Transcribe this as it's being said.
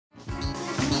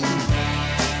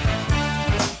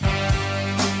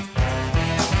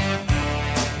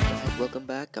welcome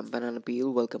back. I'm Banana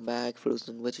Peel. Welcome back, fruits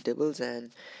and vegetables.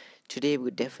 And today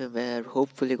we're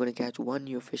hopefully gonna catch one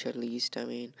new fish at least. I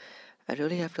mean, I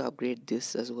really have to upgrade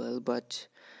this as well, but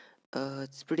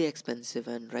it's pretty expensive.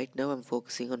 And right now I'm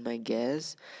focusing on my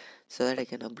gas so that I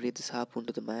can upgrade this harpoon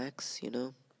to the max.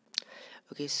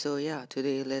 Okay, so yeah,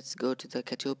 today let's go to the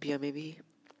Catopia maybe.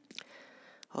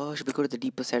 Or should we go to the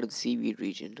deeper side of the seaweed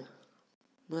region?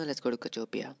 Well, let's go to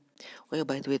Catopia. Oh yeah,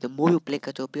 by the way, the more you play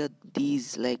Catopia,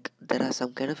 there are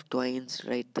some kind of twines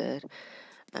right there,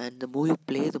 and the more you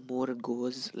play, the more it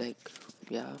goes.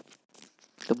 Yeah,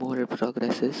 the more it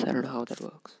progresses. I don't know how that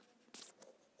works,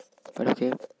 but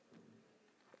okay.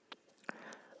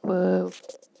 Well,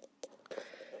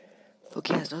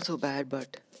 okay, it's not so bad,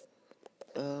 but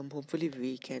hopefully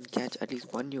we can catch at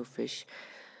least one new fish.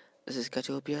 This is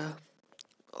Catopia.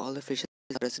 All the fishes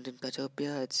are present in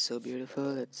Catopia. It's so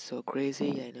beautiful. It's so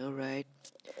crazy. I know, right?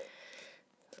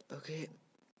 Okay,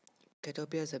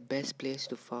 Catopia is the best place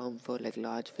to farm for like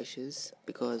large fishes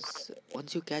because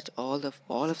once you catch all of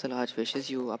the large fishes,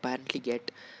 you apparently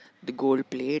get the gold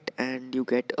plate and you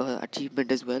get a achievement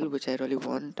as well, which I really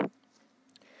want.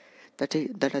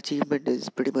 That achievement is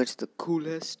pretty much the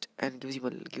coolest and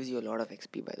gives you a lot of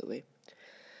XP, by the way.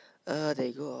 There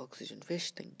you go, oxygen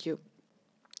fish. Thank you.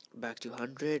 Back to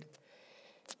 100.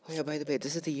 Oh yeah, by the way,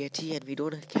 this is the Yeti and we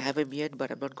don't have him yet,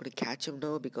 but I'm not going to catch him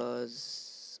now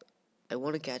because I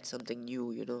want to catch something new.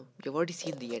 We've already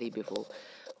seen the Yeti before.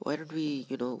 Why don't we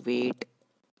wait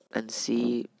and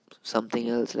see something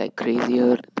else like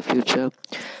crazier in the future?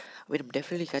 I mean, I'm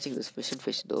definitely catching this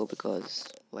fish though because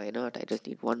why not? I just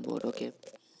need one more, okay?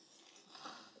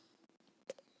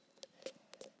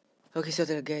 Okay, so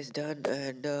the guy's done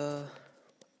and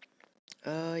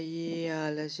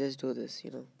yeah, let's just do this.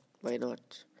 Why not?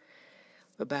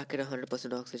 We're back at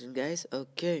 100% oxygen, guys.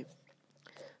 Okay.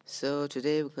 So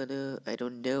today I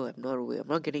don't know, I'm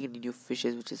not getting any new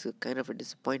fishes, which is a kind of a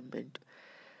disappointment.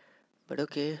 But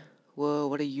okay. Whoa,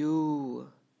 what are you?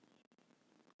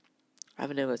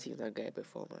 I've never seen that guy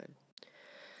before, man.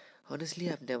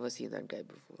 Honestly, I've never seen that guy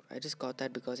before. I just caught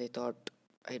that because I thought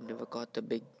I'd never caught the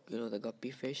big, the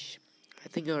guppy fish. I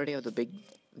think I already have the big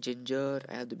ginger,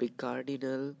 I have the big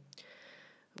cardinal,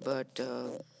 but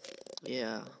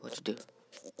yeah, what to do?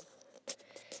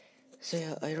 So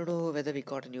yeah, I don't know whether we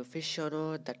caught a new fish or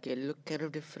not. That guy looked kind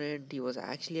of different. He was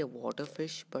actually a water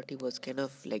fish, but he was kind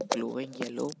of like glowing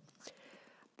yellow.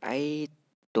 I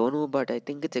don't know, but I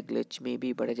think it's a glitch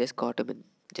maybe. But I just caught him in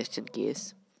just in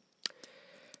case.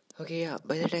 Okay, yeah.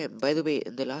 By the way,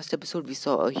 in the last episode we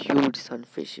saw a huge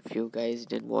sunfish. If you guys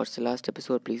didn't watch the last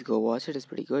episode, please go watch it. It's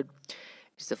pretty good.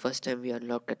 It's the first time we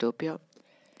unlocked Catopia.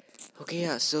 Okay,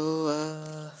 yeah.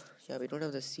 So yeah, we don't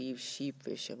have the sea sheep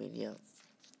fish. I mean, yeah.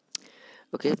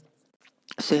 Okay,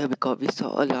 so yeah, we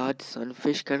saw a large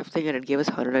sunfish kind of thing, and it gave us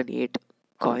 108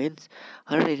 coins,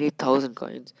 108,000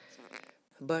 coins.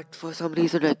 But for some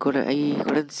reason, I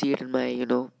couldn't see it in my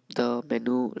the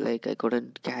menu. Like I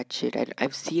couldn't catch it.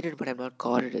 I've seen it, but I've not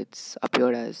caught it. It's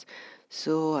appeared as.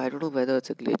 So I don't know whether it's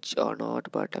a glitch or not,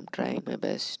 but I'm trying my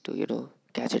best to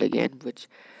catch it again, which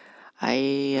I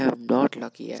am not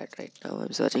lucky at right now.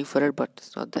 I'm searching for it, but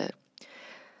it's not there.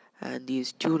 And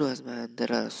these tunas, man,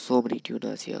 there are so many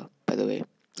tunas here. By the way,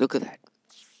 look at that.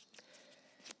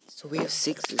 So wave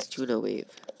 6 is tuna wave.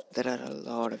 There are a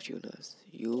lot of tunas.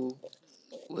 You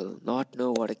will not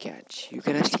know what to catch. You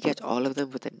can actually catch all of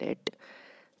them with a net,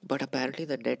 but apparently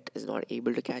the net is not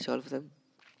able to catch all of them.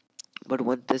 But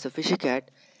there's a fisher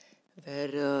cat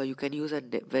where you can use a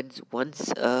net when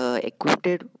once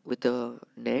equipped with a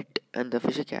net and the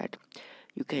fisher cat,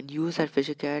 you can use that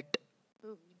fisher cat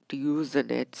to use the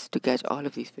nets to catch all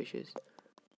of these fishes.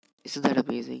 Isn't that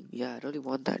amazing? Yeah, I really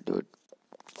want that, dude.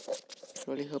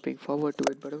 Really hoping forward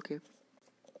to it, but okay.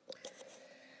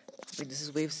 I mean, this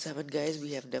is wave 7, guys.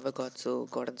 We have never gotten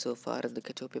so far in the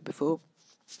Catopia before.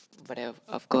 But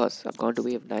of course, I've gone to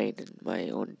wave 9 in my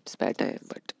own spare time.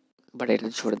 But I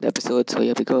didn't show it in the episode, so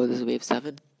here we go. This is wave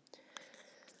 7.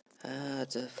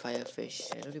 It's a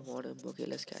firefish. I really want him. Okay,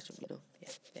 let's catch him. Yeah,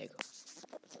 there you go.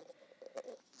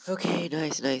 Okay,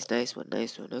 nice one.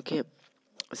 Okay,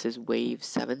 this is wave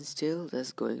 7 still.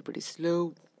 That's going pretty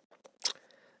slow.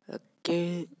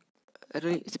 Okay,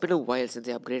 it's been a while since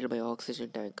I upgraded my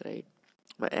oxygen tank, right?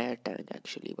 My air tank,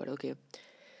 actually, but okay.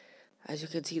 As you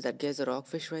can see, that guy's a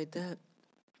rockfish right there.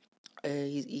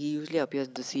 He usually appears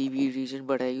in the seaweed region,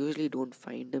 but I usually don't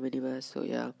find him anywhere, so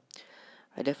yeah.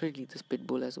 I definitely need this pit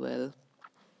bull as well.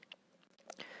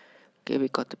 Okay, we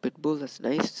got the pit bull, that's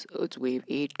nice. It's wave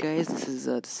 8, guys. This is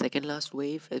the second last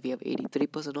wave. We have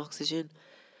 83% oxygen.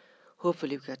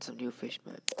 Hopefully we get some new fish,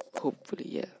 man. Hopefully,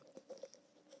 yeah.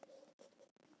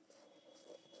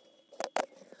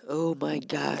 Oh my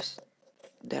gosh,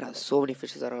 there are so many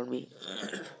fishes around me.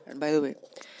 And by the way,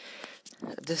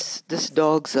 this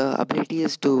dog's ability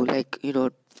is to, like,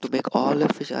 to make all the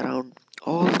fish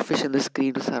in the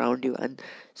screen to surround you, and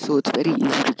so it's very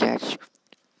easy to catch.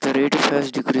 The rate of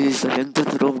fast decrease, the length of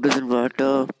the rope doesn't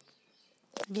matter.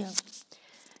 Yeah,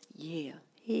 yeah.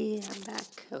 Hey, I'm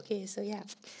back. Okay, so yeah.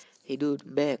 Hey dude,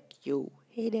 back, yo.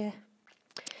 Hey there.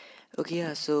 Okay,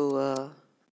 yeah, so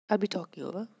I'll be talking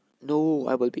over. No,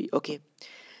 I will be. Okay.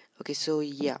 Okay, so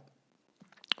yeah.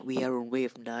 We are on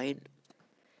wave 9.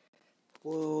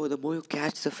 Whoa, the more you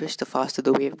catch the fish, the faster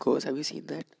the wave goes. Have you seen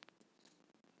that?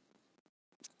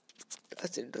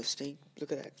 That's interesting.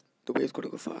 Look at that. The wave's gonna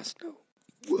go fast now.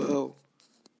 Whoa.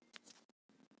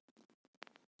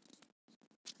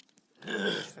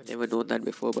 I've never known that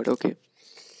before, but okay.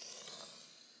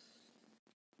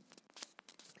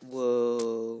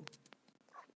 Whoa.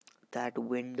 That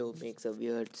window makes a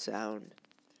weird sound.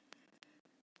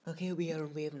 Okay, we are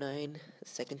on wave 9,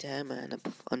 second time, and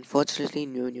unfortunately,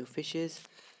 no new fishes.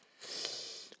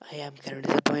 I am kind of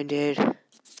disappointed.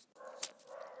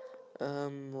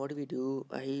 What do we do?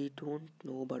 I don't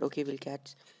know, but okay, we'll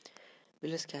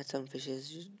just catch some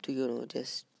fishes to,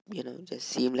 just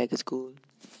seem like it's cool.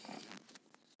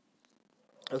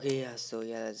 Okay, yeah, so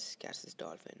yeah, let's catch this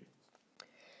dolphin.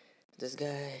 This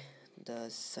guy, the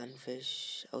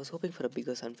sunfish. I was hoping for a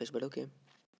bigger sunfish, but okay.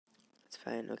 It's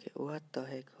fine, okay. What the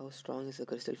heck? How strong is the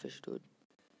crystal fish, dude?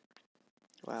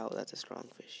 Wow, that's a strong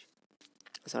fish.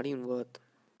 It's not even worth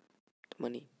the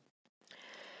money.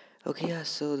 Okay, yeah,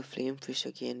 so the flame fish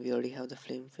again. We already have the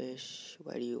flame fish.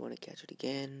 Why do you want to catch it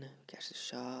again? Catch the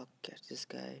shark, catch this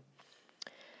guy.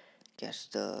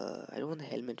 Catch the... I don't want the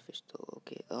helmet fish though.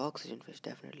 Okay, the oxygen fish,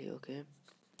 definitely, okay.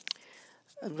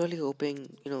 I'm really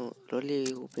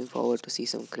really hoping forward to see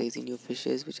some crazy new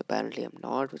fishes, which apparently I'm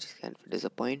not, which is kind of a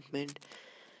disappointment.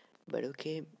 But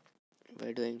okay,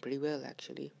 we're doing pretty well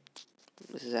actually.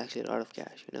 This is actually a lot of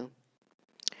cash.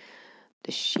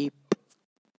 The sheep,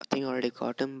 I think I already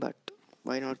caught him, but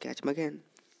why not catch him again?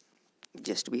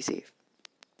 Just to be safe.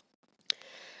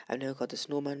 I've never caught the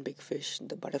snowman big fish,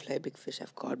 the butterfly big fish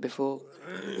I've caught before.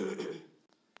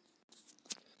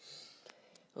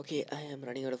 Okay, I am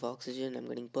running out of oxygen. I'm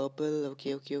getting purple.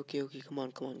 Okay. Come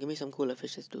on. Give me some cooler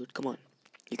fishes, dude. Come on.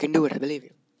 You can do it. I believe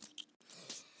you.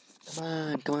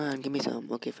 Come on. Give me some.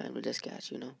 Okay, fine. We'll just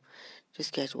catch,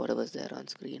 Just catch whatever's there on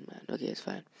screen, man. Okay, it's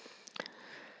fine.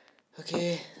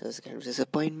 Okay, that was kind of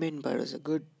disappointment, but it was a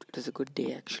good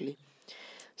day actually.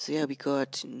 So yeah, we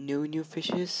got no new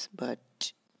fishes,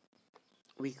 but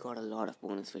we got a lot of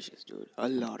bonus fishes, dude. A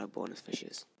lot of bonus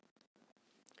fishes.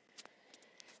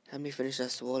 And we finished our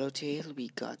swallowtail. We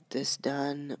got this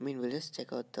done. I mean, we'll just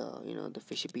check out the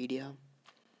Fishipedia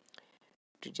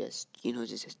to just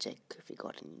check if we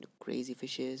got any crazy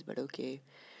fishes. But okay,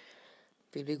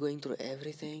 we'll be going through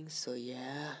everything. So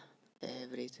yeah,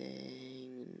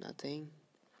 everything, nothing.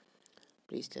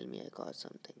 Please tell me I caught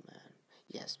something, man.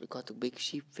 Yes, we got the big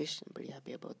sheep fish. I'm pretty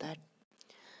happy about that.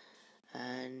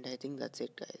 And I think that's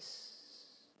it, guys.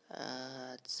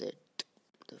 That's it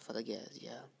for the guys.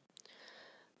 Yeah.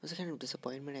 It was a kind of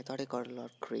disappointment. I thought I got a lot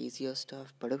crazier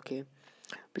stuff, but okay.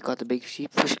 We got the big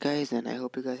sheep fish, guys, and I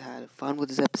hope you guys had fun with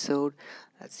this episode.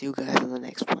 I'll see you guys on the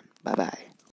next one. Bye bye.